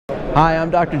Hi, I'm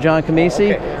Dr. John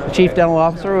Camisi, Chief Dental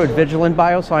Officer at Vigilant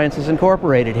Biosciences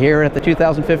Incorporated, here at the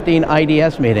 2015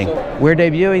 IDS meeting. We're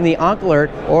debuting the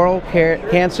OncAlert Oral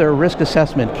Cancer Risk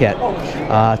Assessment Kit.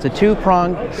 It's a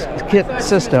two-pronged kit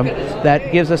system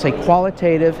that gives us a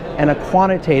qualitative and a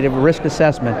quantitative risk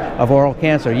assessment of oral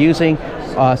cancer using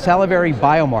salivary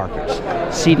biomarkers,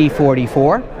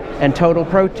 CD44 and total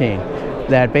protein,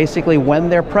 that basically, when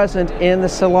they're present in the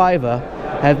saliva,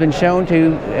 have been shown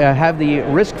to have the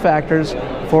risk factors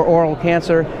for oral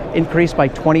cancer increased by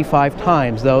 25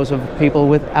 times those of people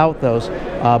without those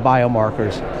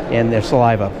biomarkers in their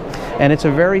saliva. And it's a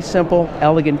very simple,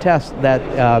 elegant test that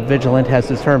Vigilant has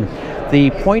determined. The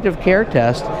point of care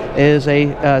test is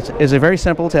a very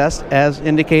simple test, as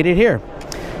indicated here.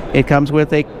 It comes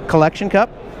with a collection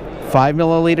cup, 5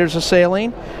 milliliters of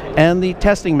saline, and the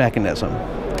testing mechanism.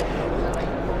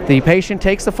 The patient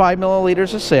takes the 5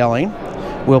 milliliters of saline,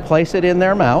 we'll place it in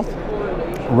their mouth,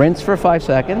 rinse for 5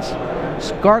 seconds,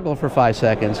 gargle for 5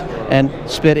 seconds, and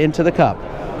spit into the cup.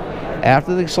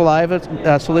 After the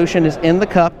saliva solution is in the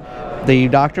cup, the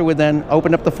doctor would then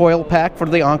open up the foil pack for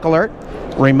the OncAlert,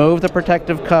 remove the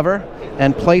protective cover,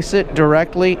 and place it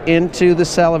directly into the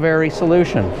salivary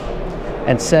solution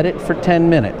and set it for 10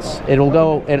 minutes. It'll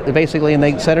go, basically, and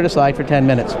they set it aside for 10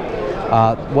 minutes.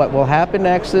 What will happen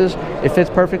next is it fits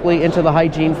perfectly into the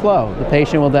hygiene flow. The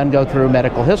patient will then go through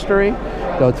medical history,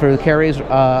 go through the caries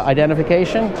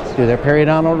identification, do their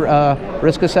periodontal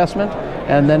risk assessment,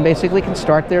 and then basically can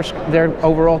start their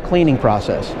overall cleaning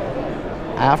process.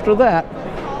 After that,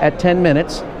 at 10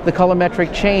 minutes, the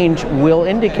colorimetric change will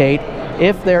indicate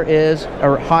if there is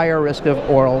a higher risk of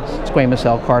oral squamous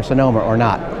cell carcinoma or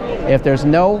not. If there's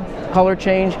no color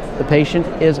change, the patient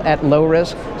is at low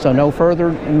risk, so no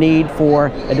further need for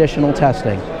additional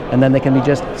testing. And then they can be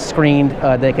just screened.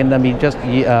 They can then be just,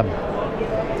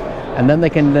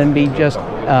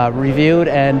 reviewed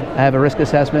and have a risk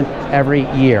assessment every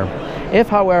year. If,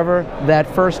 however, that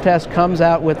first test comes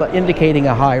out with indicating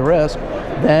a high risk,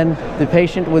 then the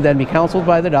patient would then be counseled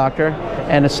by the doctor,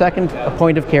 and a second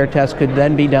point of care test could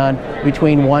then be done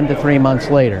between 1 to 3 months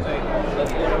later.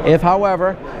 If,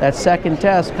 however, that second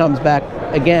test comes back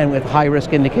again with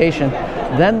high-risk indication,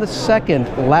 then the second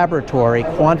laboratory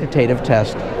quantitative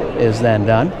test is then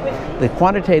done. The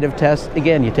quantitative test,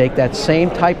 again, you take that same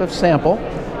type of sample,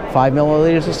 5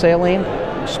 milliliters of saline,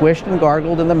 swished and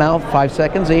gargled in the mouth, 5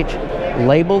 seconds each,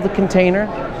 label the container,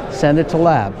 send it to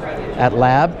lab. At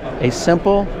lab, a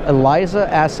simple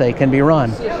ELISA assay can be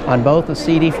run on both the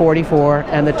CD44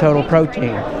 and the total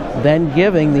protein, then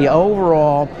giving the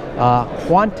overall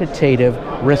quantitative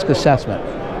risk assessment.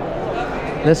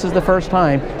 This is the first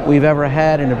time we've ever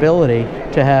had an ability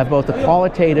to have both a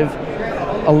qualitative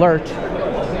alert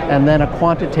and then a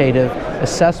quantitative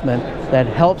assessment that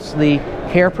helps the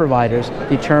care providers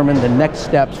determine the next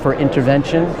steps for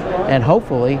intervention and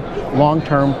hopefully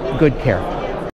long-term good care.